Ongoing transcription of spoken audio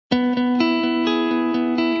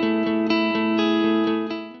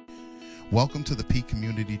Welcome to the Peak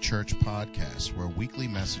Community Church podcast, where weekly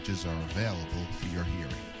messages are available for your hearing.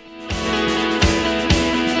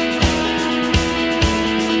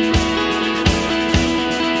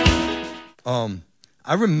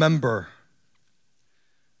 I remember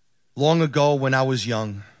long ago when I was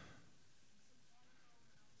young.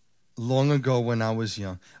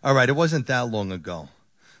 All right, it wasn't that long ago,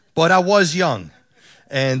 but I was young.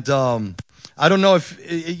 And I don't know if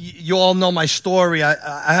you all know my story.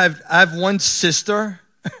 I have one sister,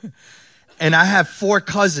 and I have 4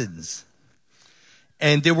 cousins,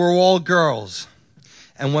 and they were all girls.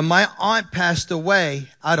 And when my aunt passed away,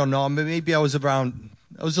 I don't know, maybe I was a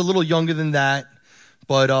little younger than that.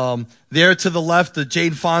 But there to the left, the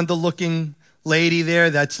Jane Fonda-looking lady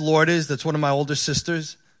there, that's Lourdes. That's one of my older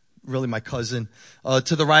sisters, really my cousin.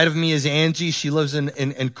 To the right of me is Angie. She lives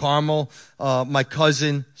in Carmel. My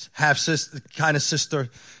cousin, half-sister, kind of sister.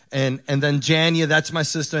 And then Jania, that's my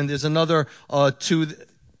sister. And there's another 2.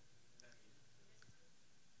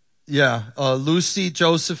 Lucy,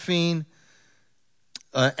 Josephine,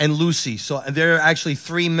 and Lucy. So there are actually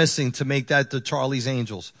 3 missing to make that the Charlie's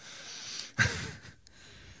Angels.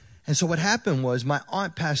 And so what happened was my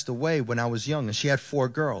aunt passed away when I was young, and she had 4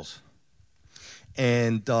 girls.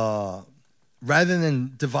 And rather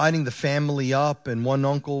than dividing the family up, and one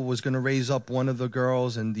uncle was going to raise up one of the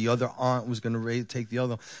girls, and the other aunt was going to take the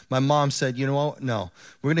other, my mom said, "You know what? No,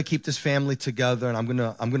 we're going to keep this family together, and I'm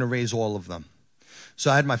going to raise all of them."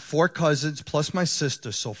 So I had my 4 cousins plus my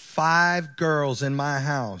sister, so 5 girls in my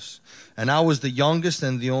house, and I was the youngest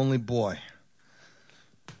and the only boy.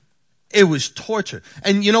 It was torture.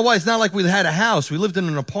 And you know what? It's not like we had a house. We lived in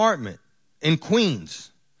an apartment in Queens.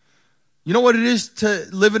 You know what it is to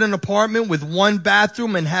live in an apartment with 1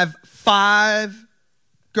 bathroom and have 5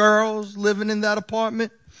 girls living in that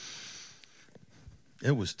apartment?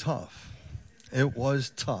 It was tough. It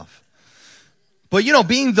was tough. But,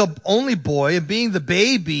 being the only boy and being the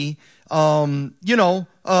baby, had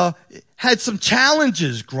some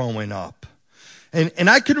challenges growing up. And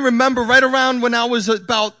I can remember right around when I was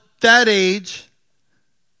about that age,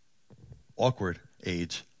 awkward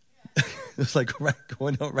age. It was like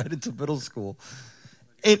going out right into middle school.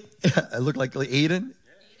 I look like Aiden.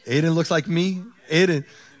 Aiden looks like me. Aiden,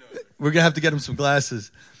 we're going to have to get him some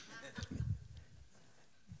glasses.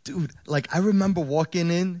 Dude, I remember walking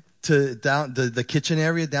in to the kitchen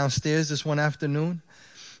area downstairs this one afternoon.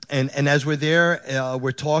 And as we're there,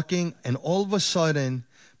 we're talking. And all of a sudden,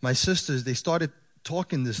 my sisters, they started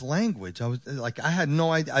talking this language. I was I had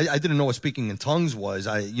no idea. I didn't know what speaking in tongues was.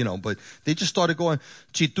 But they just started going,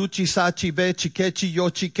 "Chituchi sa chibe chikechi yo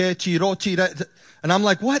chike chiro chira," and I'm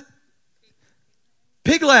like, "What?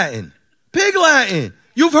 Pig Latin? Pig Latin?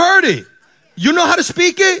 You've heard it? You know how to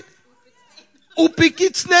speak it?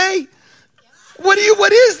 Upikitsne? What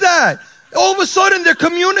is that?" All of a sudden, they're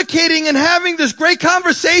communicating and having this great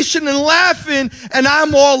conversation and laughing, and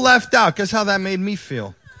I'm all left out. Guess how that made me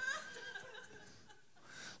feel?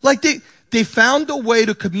 They found a way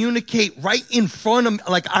to communicate right in front of me,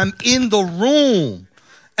 like I'm in the room.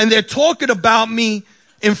 And they're talking about me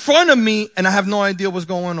in front of me, and I have no idea what's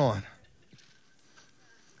going on.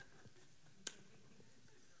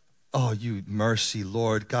 Oh, you mercy,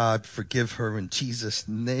 Lord God, forgive her in Jesus'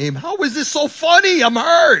 name. How is this so funny? I'm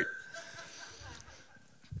hurt.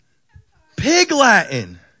 Pig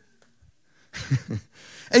Latin.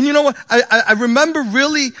 And you know what? I remember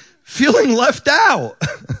really feeling left out.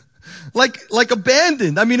 like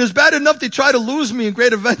abandoned. I mean, it's bad enough they try to lose me in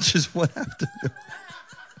Great Adventures one afternoon.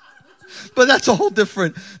 But that's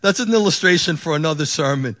that's an illustration for another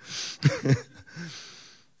sermon.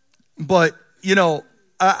 But,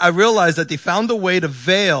 I realized that they found a way to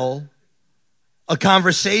veil a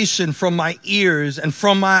conversation from my ears and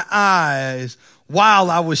from my eyes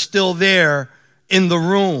while I was still there in the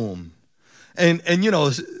room. And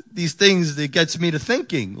these things, it gets me to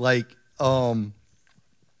thinking,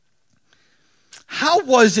 how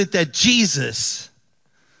was it that Jesus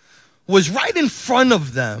was right in front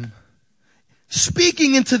of them,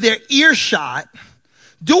 speaking into their earshot,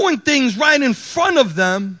 doing things right in front of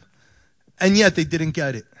them, and yet they didn't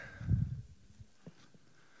get it?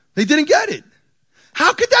 They didn't get it.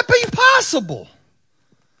 How could that be possible?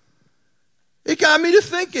 It got me to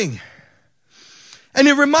thinking. And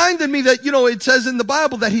it reminded me that, it says in the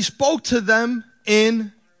Bible that he spoke to them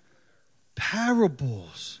in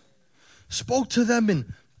parables. Spoke to them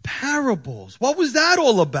in parables. What was that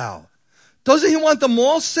all about? Doesn't he want them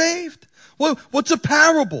all saved? Well, what's a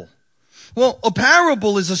parable? Well, a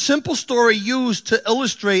parable is a simple story used to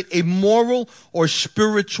illustrate a moral or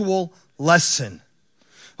spiritual lesson.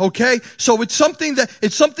 Okay? So it's something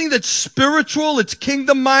that's spiritual, it's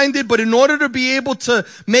kingdom minded, but in order to be able to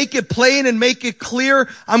make it plain and make it clear,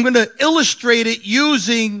 I'm going to illustrate it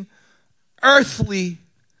using earthly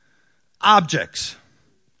objects.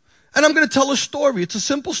 And I'm going to tell a story. It's a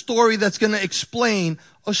simple story that's going to explain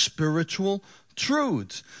a spiritual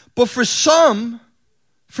truth. But for some,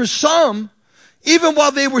 even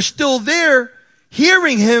while they were still there,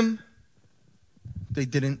 hearing him, they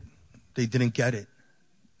didn't get it.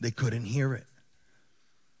 They couldn't hear it.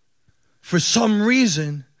 For some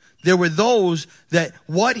reason, there were those that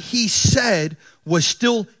what he said was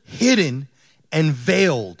still hidden and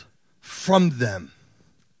veiled from them.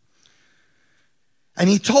 And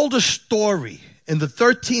he told a story in the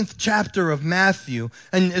 13th chapter of Matthew,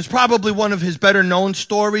 and it's probably one of his better known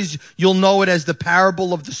stories. You'll know it as the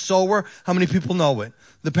parable of the sower. How many people know it?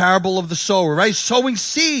 The parable of the sower, right? Sowing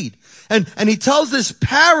seed. And he tells this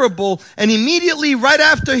parable, and immediately right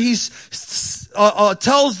after he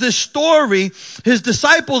tells this story, his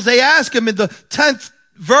disciples, they ask him in the 10th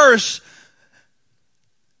verse,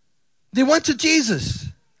 they went to Jesus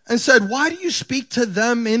and said, why do you speak to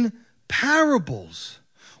them in parables?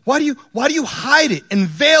 Why do you hide it and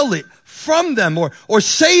veil it from them or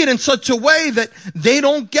say it in such a way that they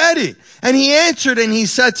don't get it? And he answered and he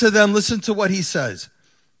said to them, listen to what he says.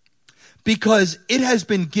 Because it has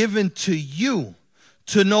been given to you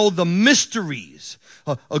to know the mysteries.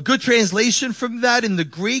 A good translation from that in the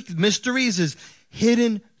Greek, mysteries, is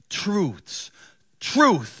hidden truths.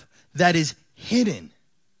 Truth that is hidden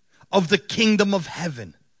of the kingdom of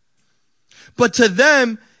heaven. But to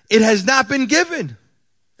them, it has not been given.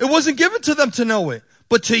 It wasn't given to them to know it.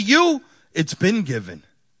 But to you, it's been given.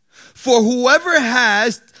 For whoever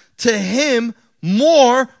has, to him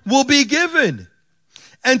more will be given.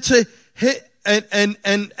 And for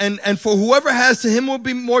whoever has, to him will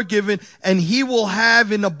be more given, and he will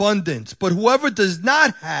have in abundance. But whoever does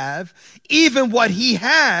not have, even what he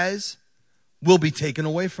has, will be taken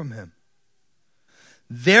away from him.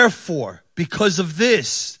 Therefore, because of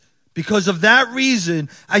that reason,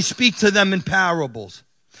 I speak to them in parables.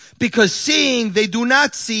 Because seeing they do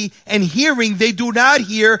not see, and hearing they do not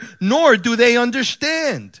hear, nor do they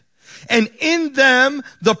understand. And in them,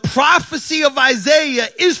 the prophecy of Isaiah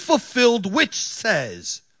is fulfilled, which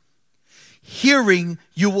says, hearing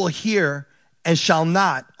you will hear and shall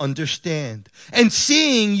not understand. And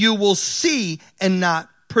seeing you will see and not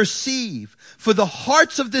perceive. For the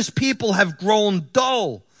hearts of this people have grown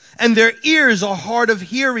dull, and their ears are hard of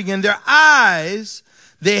hearing, and their eyes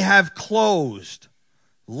they have closed,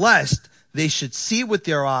 lest they should see with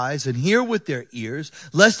their eyes and hear with their ears,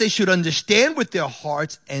 lest they should understand with their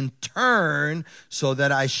hearts and turn so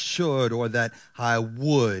that I should, or that I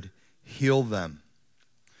would, heal them.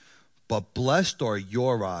 But blessed are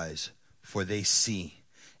your eyes, for they see,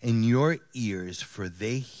 and your ears, for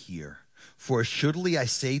they hear. For assuredly I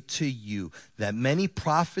say to you that many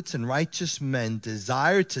prophets and righteous men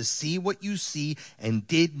desired to see what you see and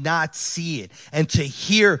did not see it, and to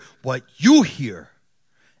hear what you hear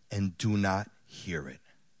and do not hear it.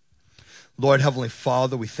 Lord, Heavenly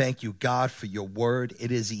Father, we thank you, God, for your word.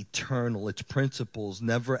 It is eternal. Its principles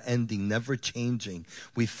never ending, never changing.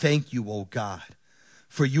 We thank you, O God,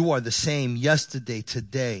 for you are the same yesterday,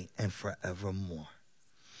 today, and forevermore.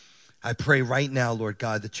 I pray right now, Lord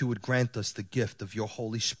God, that you would grant us the gift of your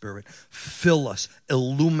Holy Spirit. Fill us,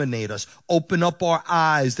 illuminate us, open up our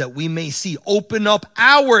eyes that we may see, open up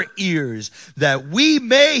our ears that we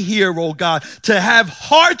may hear, oh God, to have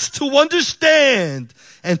hearts to understand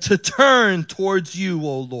and to turn towards you,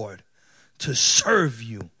 oh Lord, to serve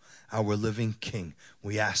you, our living King.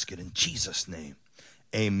 We ask it in Jesus' name.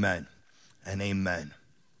 Amen and amen.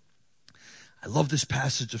 I love this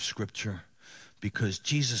passage of Scripture, because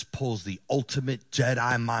Jesus pulls the ultimate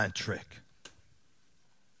Jedi mind trick.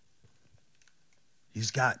 He's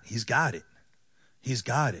got it. He's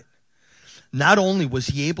got it. Not only was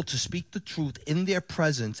he able to speak the truth in their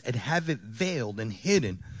presence and have it veiled and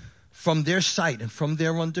hidden from their sight and from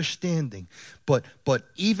their understanding, but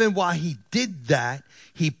even while he did that,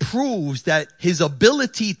 he proves that his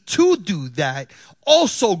ability to do that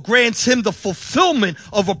also grants him the fulfillment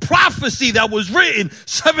of a prophecy that was written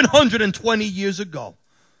 720 years ago.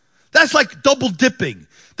 That's like double dipping.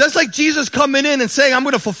 That's like Jesus coming in and saying, I'm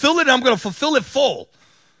going to fulfill it, and I'm going to fulfill it full.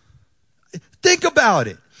 Think about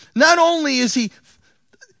it. Not only is he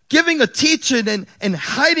giving a teaching and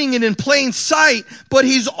hiding it in plain sight, but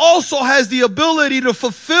he's also has the ability to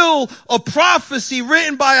fulfill a prophecy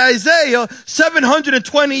written by Isaiah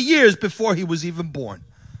 720 years before he was even born.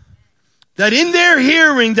 That in their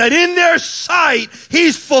hearing, that in their sight,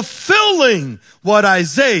 he's fulfilling what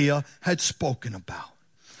Isaiah had spoken about.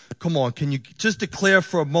 Come on, can you just declare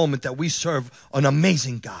for a moment that we serve an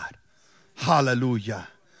amazing God? Hallelujah.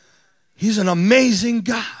 He's an amazing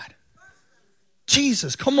God.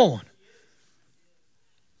 Jesus, come on.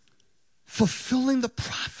 Fulfilling the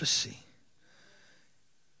prophecy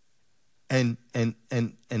and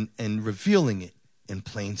revealing it in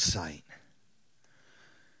plain sight.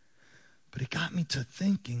 But it got me to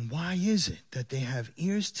thinking, why is it that they have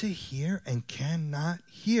ears to hear and cannot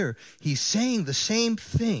hear? He's saying the same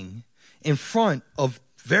thing in front of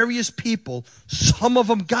various people. Some of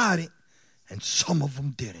them got it and some of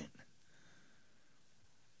them didn't.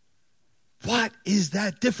 What is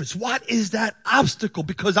that difference? What is that obstacle?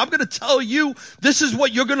 Because I'm going to tell you, this is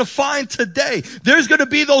what you're going to find today. There's going to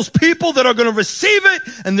be those people that are going to receive it,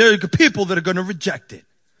 and there are people that are going to reject it. It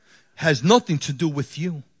has nothing to do with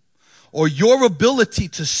you or your ability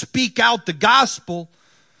to speak out the gospel,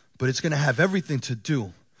 but it's going to have everything to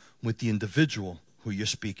do with the individual who you're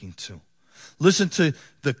speaking to. Listen to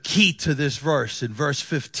the key to this verse in verse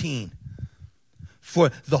 15. For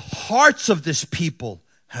the hearts of this people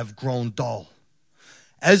have grown dull.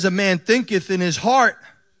 As a man thinketh in his heart,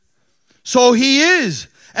 so he is.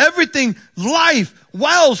 Everything, life,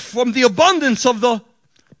 wells from the abundance of the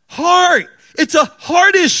heart. It's a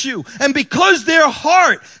heart issue. And because their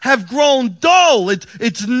heart have grown dull,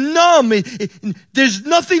 it's numb. There's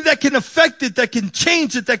nothing that can affect it, that can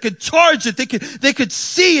change it, that could charge it. They could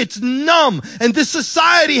see it's numb. And this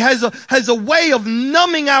society has a way of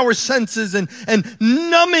numbing our senses and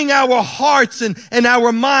numbing our hearts and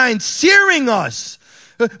our minds, searing us.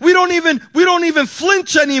 We don't even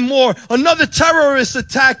flinch anymore. Another terrorist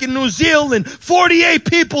attack in New Zealand, 48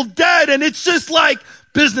 people dead, and it's just like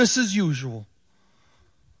business as usual.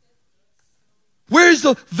 Where's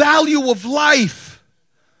the value of life?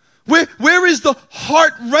 Where is the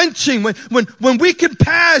heart-wrenching when we can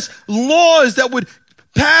pass laws that would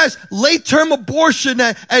pass late-term abortion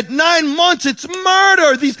at 9 months? It's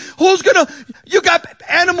murder. You got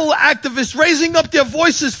animal activists raising up their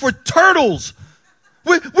voices for turtles.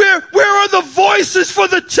 Where are the voices for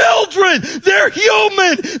the children? They're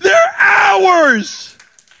human. They're ours.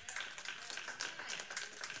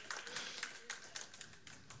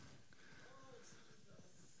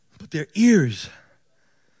 Their ears,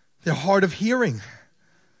 their hard of hearing.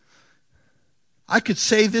 I could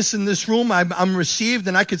say this in this room, I'm received,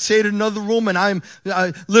 and I could say it in another room, and I'm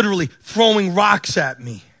literally throwing rocks at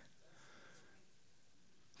me.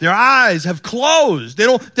 Their eyes have closed. They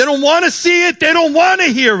don't want to see it. They don't want to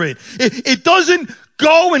hear it. It doesn't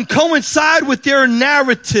go and coincide with their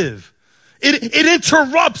narrative. It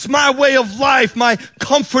interrupts my way of life, my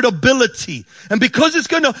comfortability. And because it's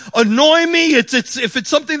going to annoy me, if it's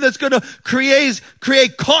something that's going to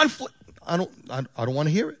create conflict, I don't want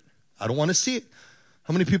to hear it. I don't want to see it.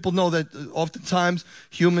 How many people know that oftentimes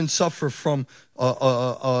humans suffer from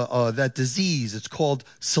that disease? It's called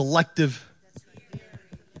selective.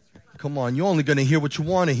 Come on, you're only going to hear what you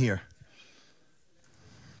want to hear.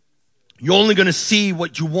 You're only going to see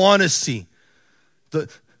what you want to see.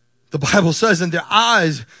 The Bible says in their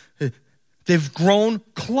eyes, they've grown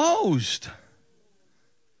closed.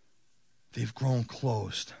 They've grown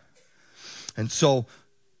closed. And so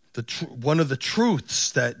one of the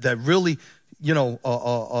truths that really,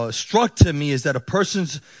 struck to me is that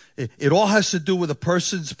it all has to do with a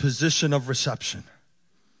person's position of reception.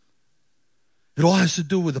 It all has to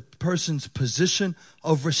do with a person's position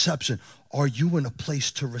of reception. Are you in a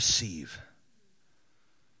place to receive?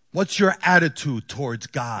 What's your attitude towards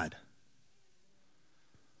God?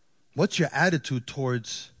 What's your attitude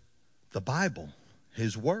towards the Bible,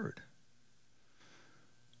 His Word?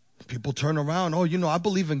 People turn around, I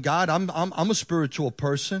believe in God. I'm a spiritual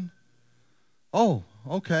person. Oh,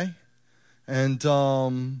 okay. And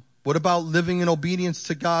what about living in obedience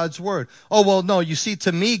to God's Word? Oh, well, no, you see,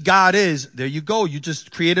 to me, God is. There you go. You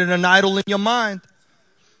just created an idol in your mind.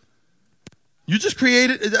 You just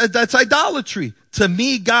created, that's idolatry. To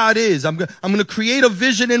me, God is. I'm going to create a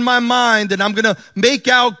vision in my mind, and I'm going to make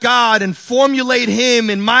out God and formulate Him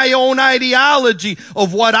in my own ideology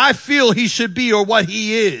of what I feel He should be or what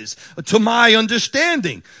He is, to my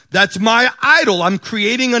understanding. That's my idol. I'm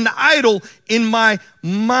creating an idol in my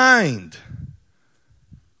mind.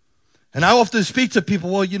 And I often speak to people,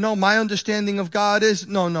 my understanding of God is,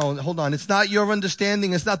 no, hold on. It's not your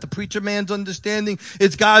understanding. It's not the preacher man's understanding.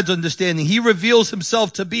 It's God's understanding. He reveals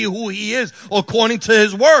Himself to be who He is according to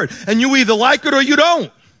His Word. And you either like it or you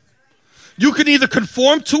don't. You can either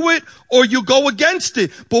conform to it or you go against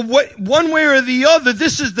it. But one way or the other,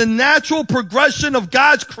 this is the natural progression of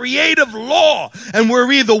God's creative law. And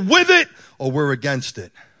we're either with it or we're against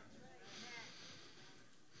it.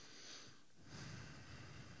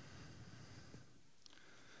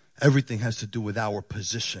 Everything has to do with our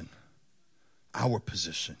position. Our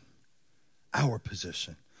position. Our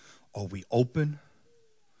position. Are we open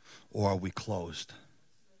or are we closed?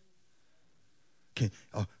 Okay,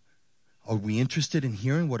 are we interested in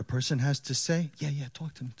hearing what a person has to say? Yeah,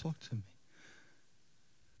 talk to me.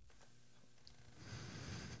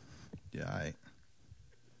 Yeah,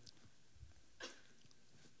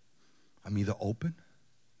 I'm either open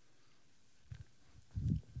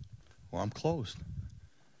or I'm closed.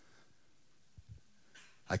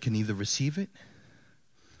 I can either receive it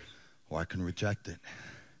or I can reject it.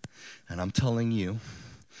 And I'm telling you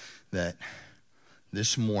that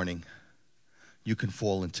this morning you can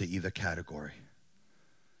fall into either category.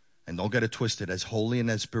 And don't get it twisted. As holy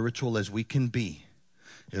and as spiritual as we can be,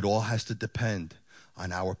 it all has to depend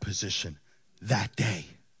on our position that day,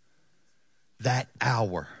 that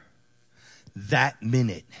hour, that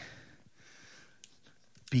minute.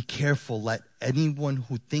 Be careful, let anyone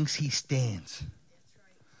who thinks he stands,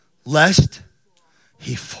 lest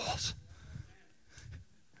he falls.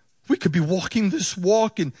 We could be walking this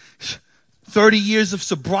walk and 30 years of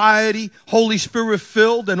sobriety, Holy Spirit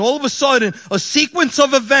filled, and all of a sudden, a sequence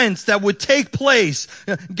of events that would take place,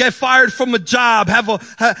 get fired from a job, have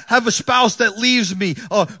a spouse that leaves me,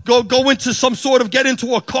 go into some sort of, get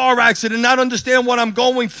into a car accident, not understand what I'm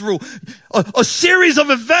going through. A series of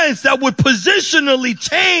events that would positionally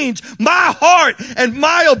change my heart and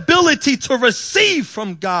my ability to receive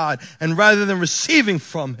from God. And rather than receiving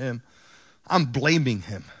from Him, I'm blaming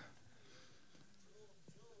Him.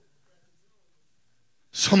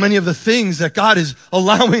 So many of the things that God is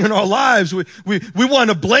allowing in our lives, we want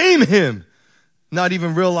to blame Him, not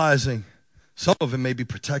even realizing some of it may be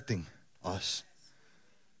protecting us.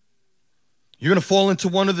 You're going to fall into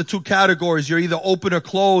one of the two categories. You're either open or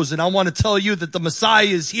closed. And I want to tell you that the Messiah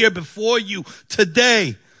is here before you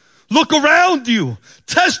today. Look around you.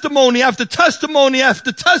 Testimony after testimony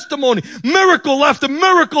after testimony. Miracle after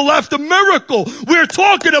miracle after miracle. We're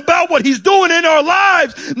talking about what He's doing in our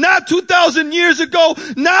lives. Not 2,000 years ago,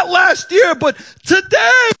 not last year, but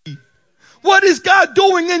today. What is God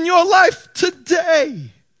doing in your life today?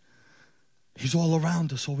 He's all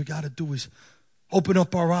around us. All we got to do is open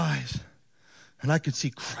up our eyes. And I can see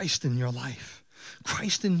Christ in your life.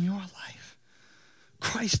 Christ in your life.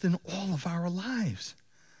 Christ in all of our lives.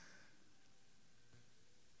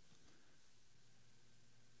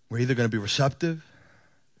 We're either going to be receptive,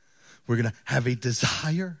 we're going to have a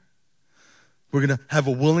desire, we're going to have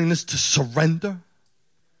a willingness to surrender.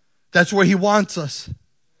 That's where He wants us.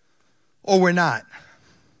 Or we're not.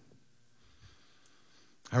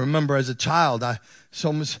 I remember as a child,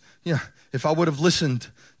 if I would have listened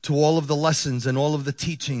to all of the lessons and all of the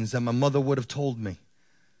teachings that my mother would have told me.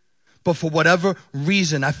 But for whatever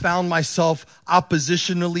reason, I found myself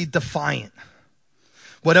oppositionally defiant.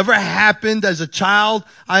 Whatever happened as a child,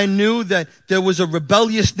 I knew that there was a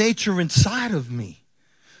rebellious nature inside of me.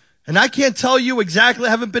 And I can't tell you exactly,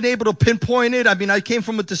 I haven't been able to pinpoint it. I mean, I came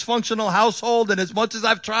from a dysfunctional household, and as much as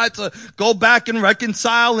I've tried to go back and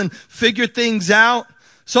reconcile and figure things out,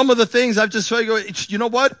 some of the things I've just figured, you know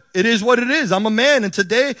what? It is what it is. I'm a man, and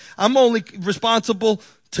today, I'm only responsible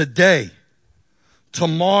today.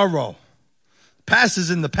 Tomorrow. Past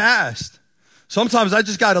is in the past. Sometimes I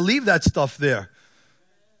just got to leave that stuff there.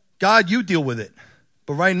 God, you deal with it.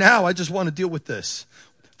 But right now, I just want to deal with this.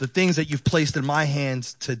 The things that you've placed in my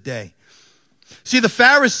hands today. See, the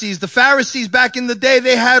Pharisees back in the day,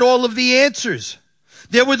 they had all of the answers.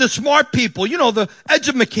 They were the smart people, the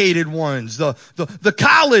educated ones, the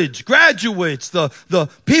college graduates, the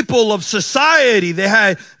people of society. They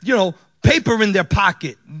had, paper in their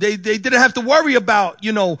pocket. They didn't have to worry about,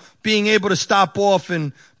 being able to stop off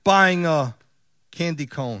and buying a candy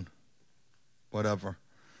cone, whatever.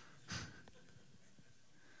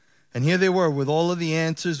 And here they were with all of the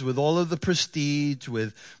answers, with all of the prestige,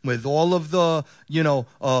 with all of the,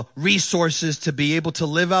 resources to be able to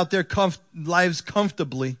live out their lives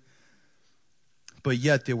comfortably. But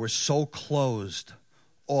yet they were so closed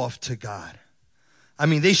off to God. I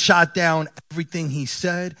mean, they shot down everything He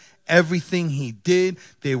said, everything He did.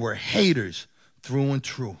 They were haters through and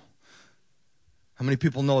through. How many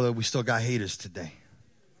people know that we still got haters today?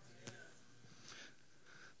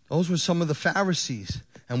 Those were some of the Pharisees.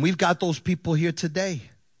 And we've got those people here today.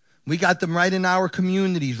 We got them right in our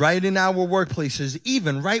communities, right in our workplaces,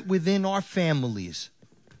 even right within our families.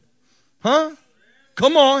 Huh?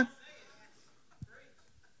 Come on.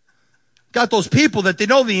 Got those people that they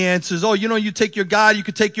know the answers. Oh, you take your God, you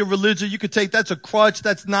could take your religion, that's a crutch,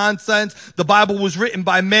 that's nonsense. The Bible was written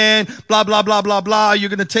by man, blah, blah, blah, blah, blah. You're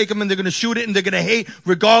going to take them and they're going to shoot it and they're going to hate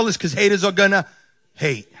regardless because haters are going to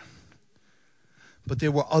hate. but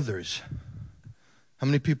there were others. How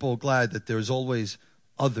many people are glad that there's always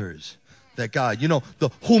others? That God, the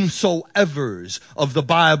whomsoevers of the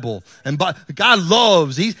Bible. And God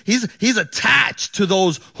loves, he's attached to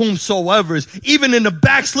those whomsoevers. Even in the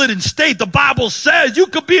backslidden state, the Bible says you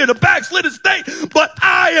could be in a backslidden state, but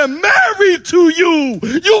I am married to you.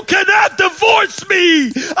 You cannot divorce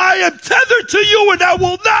me. I am tethered to you and I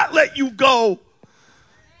will not let you go.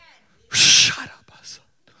 Shut up.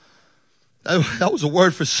 That was a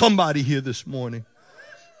word for somebody here this morning.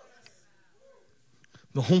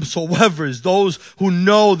 The whomsoevers, those who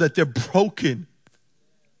know that they're broken,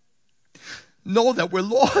 know that we're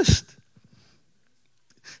lost,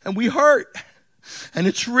 and we hurt, and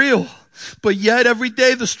it's real. But yet every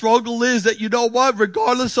day the struggle is that,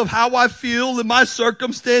 regardless of how I feel in my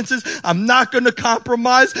circumstances, I'm not going to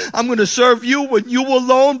compromise. I'm going to serve you and you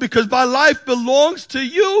alone because my life belongs to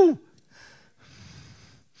you.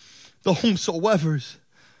 The whomsoevers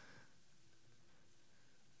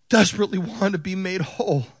desperately want to be made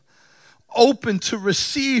whole, open to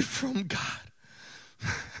receive from God.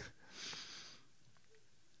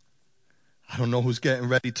 I don't know who's getting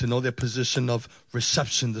ready to know their position of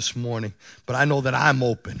reception this morning, but I know that I'm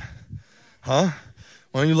open. Why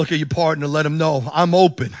don't you look at your partner and let him know, I'm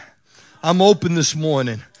open. I'm open this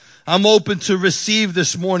morning. I'm open to receive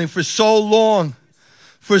this morning. For so long,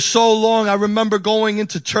 I remember going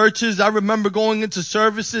into churches. I remember going into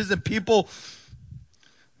services and people,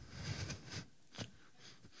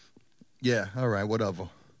 yeah, all right, whatever.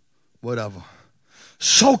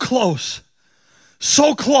 So close,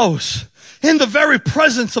 in the very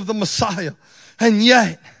presence of the Messiah, and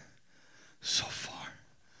yet, so far.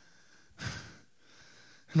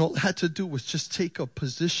 And all I had to do was just take a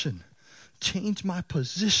position, change my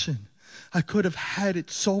position. I could have had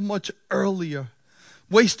it so much earlier,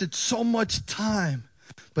 wasted so much time,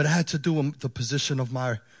 but I had to do the position of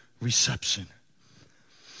my reception.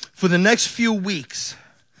 For the next few weeks,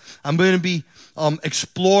 I'm going to be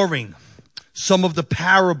exploring some of the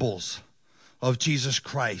parables of Jesus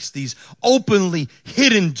Christ, these openly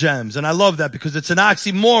hidden gems. And I love that because it's an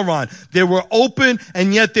oxymoron. They were open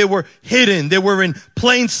and yet they were hidden. They were in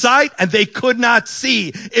plain sight and they could not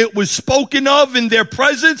see. It was spoken of in their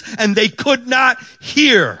presence and they could not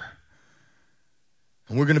hear.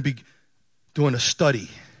 And we're going to be doing a study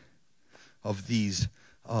of these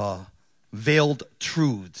veiled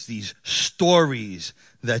truths, these stories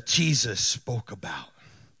that Jesus spoke about.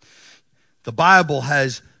 The Bible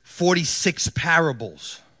has 46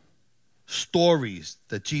 parables, stories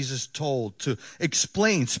that Jesus told to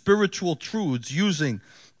explain spiritual truths using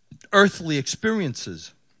earthly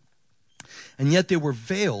experiences. And yet they were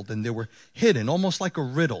veiled and they were hidden, almost like a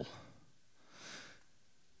riddle.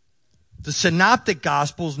 The Synoptic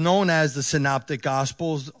Gospels, known as the Synoptic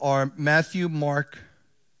Gospels, are Matthew, Mark,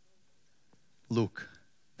 Luke.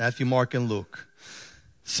 Matthew, Mark, and Luke.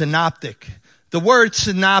 Synoptic. The word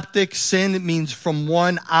synoptic, syn, it means from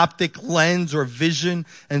one optic lens or vision.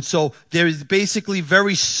 And so they're basically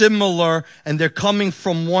very similar and they're coming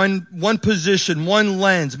from one position, one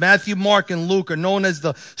lens. Matthew, Mark, and Luke are known as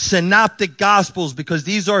the Synoptic Gospels because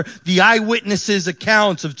these are the eyewitnesses'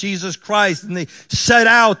 accounts of Jesus Christ, and they set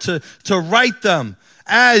out to write them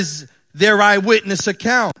as their eyewitness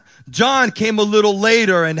account. John came a little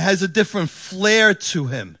later and has a different flair to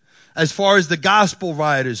him as far as the gospel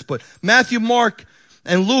writers. But Matthew, Mark,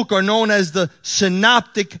 and Luke are known as the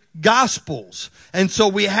Synoptic Gospels. And so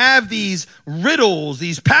we have these riddles,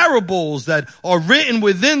 these parables that are written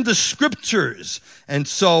within the scriptures. And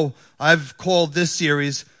so I've called this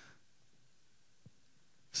series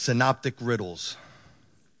Synoptic Riddles.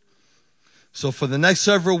 So for the next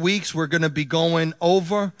several weeks, we're going to be going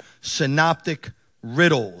over Synoptic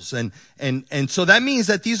riddles. And so that means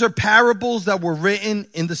that these are parables that were written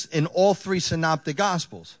in all three Synoptic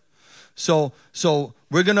Gospels. So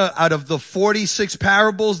we're going to, out of the 46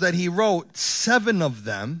 parables that he wrote, 7 of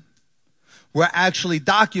them were actually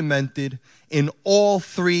documented in all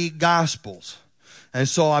three Gospels. And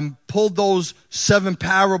so I'm pulled those 7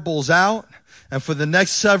 parables out, and for the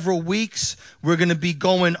next several weeks, we're going to be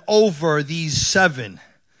going over these 7.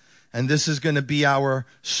 And this is going to be our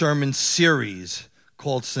sermon series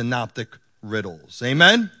called Synoptic Riddles.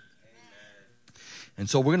 Amen? Amen. And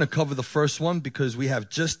so we're going to cover the first one because we have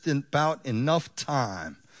just about enough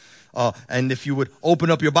time. And if you would open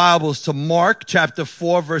up your Bibles to Mark chapter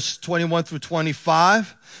 4, verse 21 through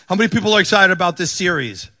 25. How many people are excited about this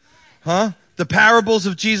series? The parables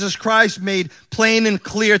of Jesus Christ made plain and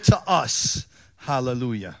clear to us.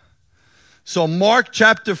 Hallelujah. So Mark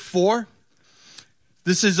chapter 4.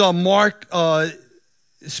 This is Mark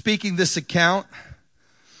speaking this account.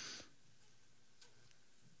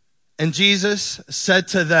 And Jesus said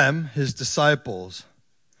to them, his disciples,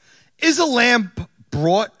 is a lamp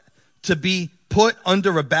brought to be put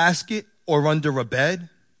under a basket or under a bed?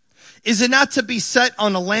 Is it not to be set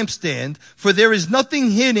on a lampstand? For there is nothing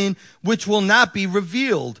hidden which will not be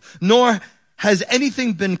revealed, nor has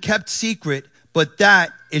anything been kept secret, but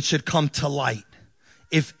that it should come to light.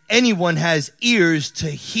 If anyone has ears to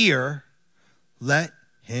hear, let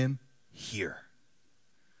him hear.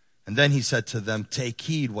 And then he said to them, take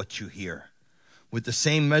heed what you hear. With the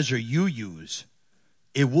same measure you use,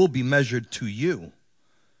 it will be measured to you.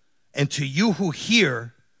 And to you who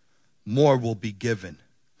hear, more will be given.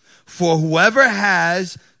 For whoever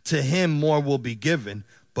has, to him more will be given.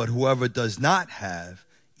 But whoever does not have,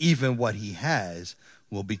 even what he has,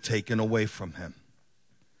 will be taken away from him.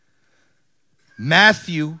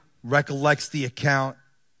 Matthew recollects the account,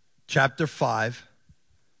 chapter 5,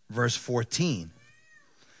 verse 14.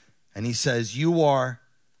 And he says, you are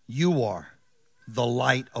the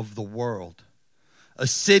light of the world. A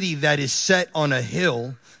city that is set on a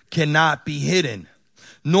hill cannot be hidden.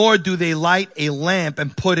 Nor do they light a lamp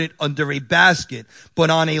and put it under a basket, but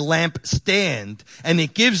on a lampstand. And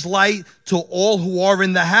it gives light to all who are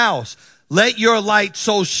in the house. Let your light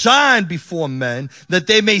so shine before men that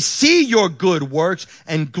they may see your good works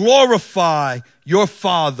and glorify your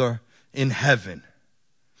Father in heaven.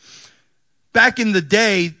 Back in the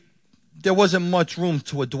day, there wasn't much room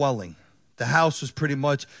to a dwelling. The house was pretty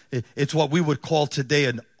much, it's what we would call today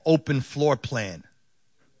an open floor plan.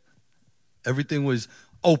 Everything was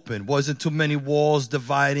open. Wasn't too many walls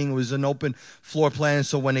dividing. It was an open floor plan.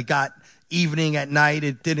 So when it got evening at night,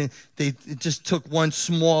 it just took one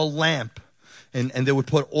small lamp. And they would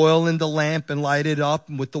put oil in the lamp and light it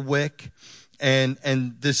up with the wick. And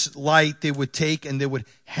this light they would take and they would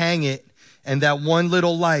hang it. And that one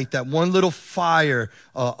little light, that one little fire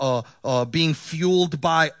being fueled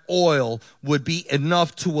by oil would be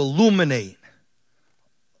enough to illuminate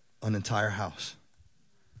an entire house.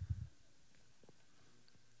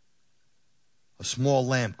 A small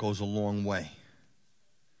lamp goes a long way.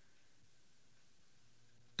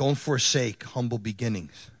 Don't forsake humble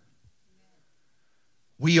beginnings.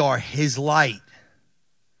 We are his light.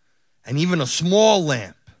 And even a small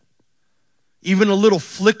lamp, even a little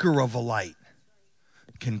flicker of a light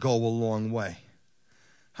can go a long way.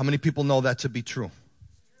 How many people know that to be true?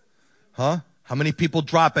 Huh? How many people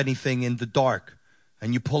drop anything in the dark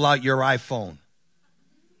and you pull out your iPhone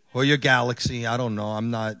or your Galaxy? I don't know.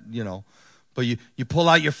 I'm not, But you pull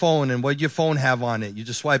out your phone, and what your phone have on it? You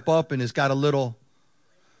just swipe up, and it's got a little,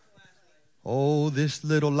 oh, this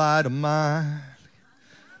little light of mine.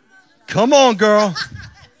 Come on, girl.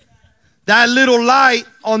 That little light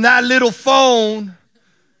on that little phone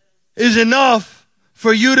is enough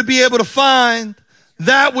for you to be able to find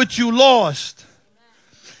that which you lost.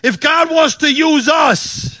 If God wants to use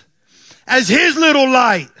us as his little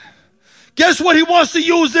light, guess what he wants to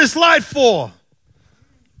use this light for?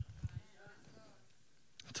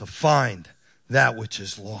 To find that which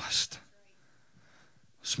is lost.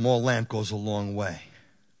 A small lamp goes a long way.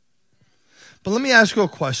 But let me ask you a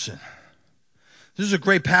question. This is a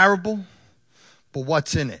great parable, but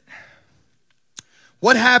what's in it?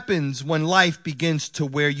 What happens when life begins to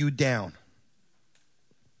wear you down?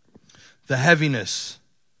 The heaviness,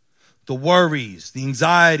 the worries, the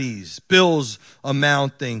anxieties, bills are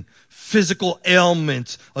mounting, physical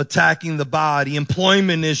ailments attacking the body,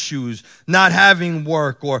 employment issues, not having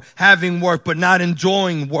work or having work but not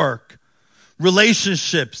enjoying work,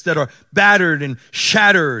 relationships that are battered and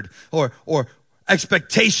shattered, or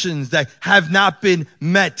expectations that have not been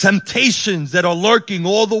met, temptations that are lurking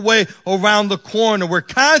all the way around the corner. We're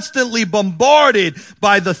constantly bombarded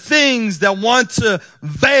by the things that want to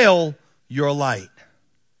veil your light,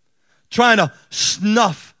 trying to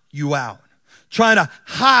snuff you out, trying to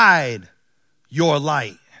hide your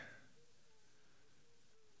light.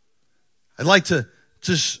 I'd like to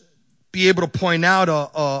just be able to point out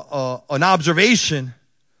an observation.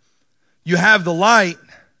 You have the light.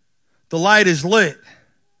 The light is lit.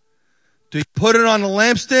 Do you put it on a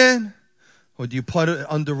lampstand, or do you put it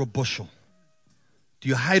under a bushel? Do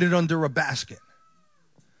you hide it under a basket?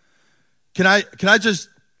 Can I just,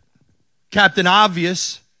 Captain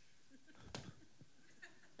Obvious?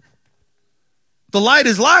 The light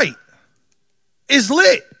is light. It's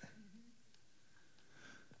lit.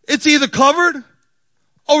 It's either covered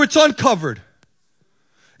or it's uncovered.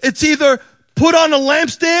 It's either put on a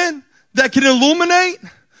lampstand that can illuminate,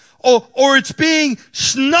 or it's being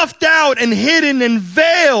snuffed out and hidden and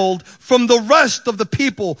veiled from the rest of the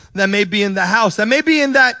people that may be in the house, that may be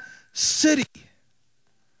in that city.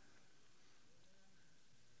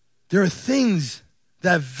 There are things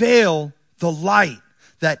that veil the light,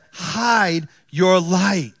 that hide your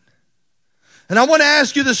light. And I want to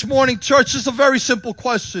ask you this morning, church, just a very simple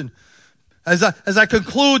question. As I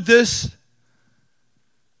conclude this,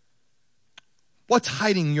 what's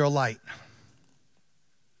hiding your light?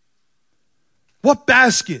 What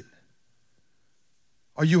basket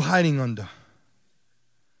are you hiding under?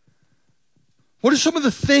 What are some of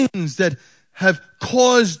the things that have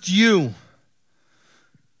caused you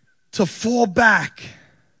to fall back,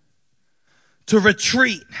 to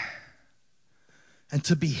retreat, and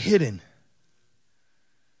to be hidden?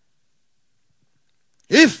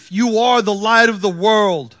 If you are the light of the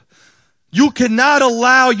world, you cannot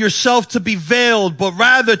allow yourself to be veiled, but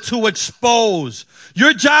rather to expose.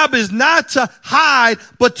 Your job is not to hide,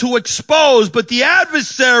 but to expose. But the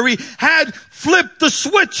adversary had flipped the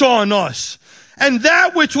switch on us. And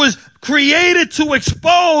that which was created to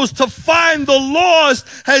expose, to find the lost,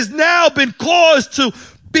 has now been caused to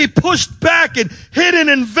be pushed back and hidden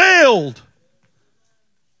and veiled.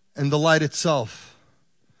 And the light itself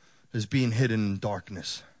is being hidden in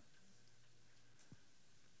darkness.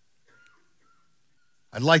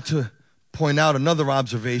 I'd like to point out another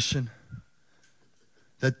observation,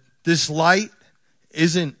 that this light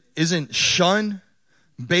isn't shunned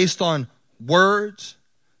based on words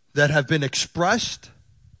that have been expressed,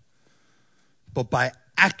 but by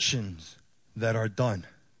actions that are done.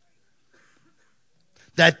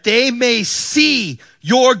 That they may see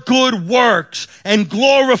your good works and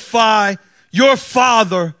glorify your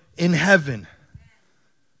Father in heaven.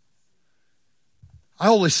 I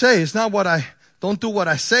always say, it's not don't do what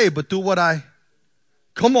I say, but do what I.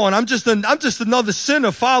 Come on, I'm just another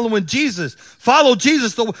sinner following Jesus. Follow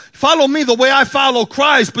Jesus, follow me the way I follow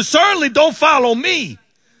Christ, but certainly don't follow me.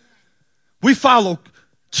 We follow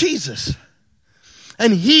Jesus.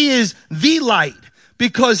 And he is the light,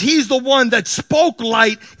 because he's the one that spoke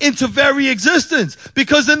light into very existence.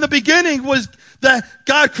 Because in the beginning was that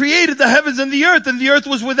God created the heavens and the earth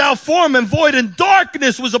was without form and void, and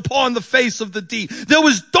darkness was upon the face of the deep. There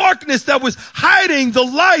was darkness that was hiding the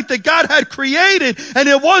light that God had created, and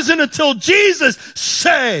it wasn't until Jesus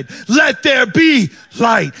said, "Let there be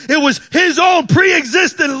light." It was his own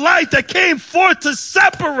pre-existent light that came forth to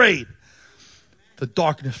separate the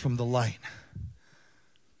darkness from the light.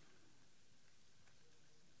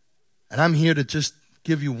 And I'm here to just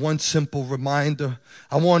give you one simple reminder.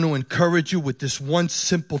 I want to encourage you with this one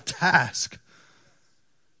simple task.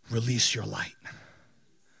 Release your light.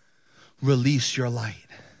 Release your light.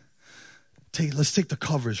 Let's take the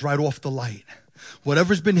covers right off the light.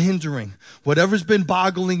 Whatever's been hindering, whatever's been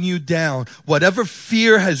boggling you down, whatever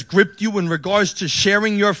fear has gripped you in regards to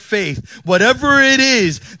sharing your faith, whatever it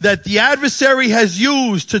is that the adversary has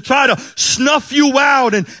used to try to snuff you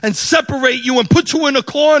out and separate you and put you in a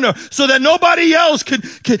corner so that nobody else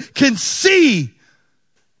can see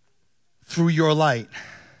through your light.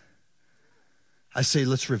 I say,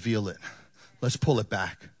 let's reveal it. Let's pull it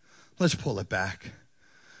back. Let's pull it back.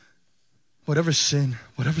 Whatever sin,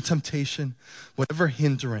 whatever temptation, whatever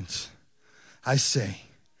hindrance, I say,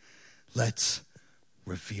 let's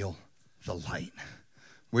reveal the light.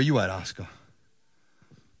 Where you at, Oscar?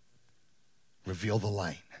 Reveal the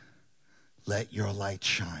light. Let your light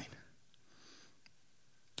shine.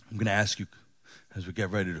 I'm going to ask you as we get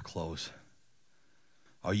ready to close,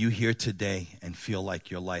 are you here today and feel like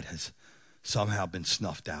your light has somehow been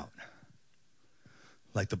snuffed out?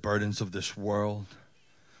 Like the burdens of this world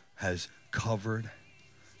has covered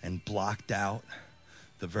and blocked out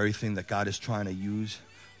the very thing that God is trying to use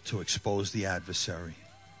to expose the adversary?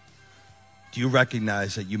 Do you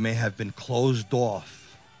recognize that you may have been closed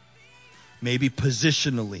off? Maybe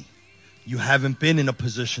positionally, you haven't been in a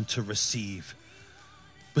position to receive.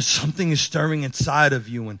 But something is stirring inside of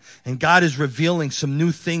you, and God is revealing some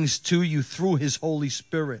new things to you through his Holy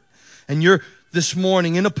Spirit. And you're this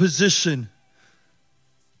morning in a position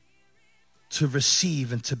to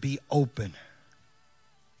receive and to be open.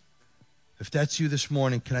 If that's you this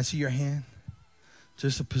morning, can I see your hand?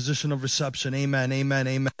 Just a position of reception. Amen, amen,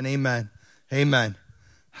 amen, amen, amen.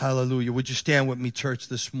 Hallelujah. Would you stand with me, church,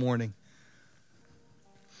 this morning?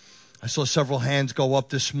 I saw several hands go up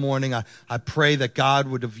this morning. I pray that God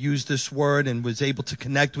would have used this word and was able to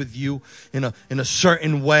connect with you in a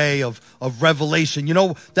certain way of revelation. You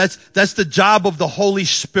know, that's the job of the Holy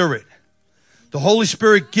Spirit. The Holy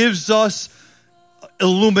Spirit gives us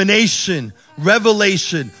illumination,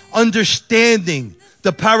 revelation, understanding,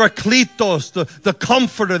 the Parakletos, the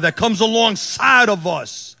comforter that comes alongside of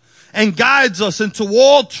us and guides us into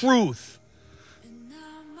all truth.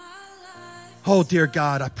 Oh, dear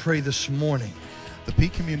God, I pray this morning. The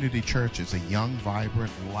Peak Community Church is a young,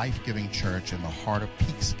 vibrant, life-giving church in the heart of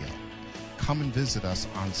Peekskill. Come and visit us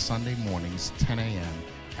on Sunday mornings, 10 a.m.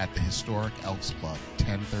 at the historic Elks Club,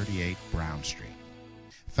 1038 Brown Street.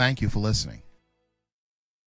 Thank you for listening.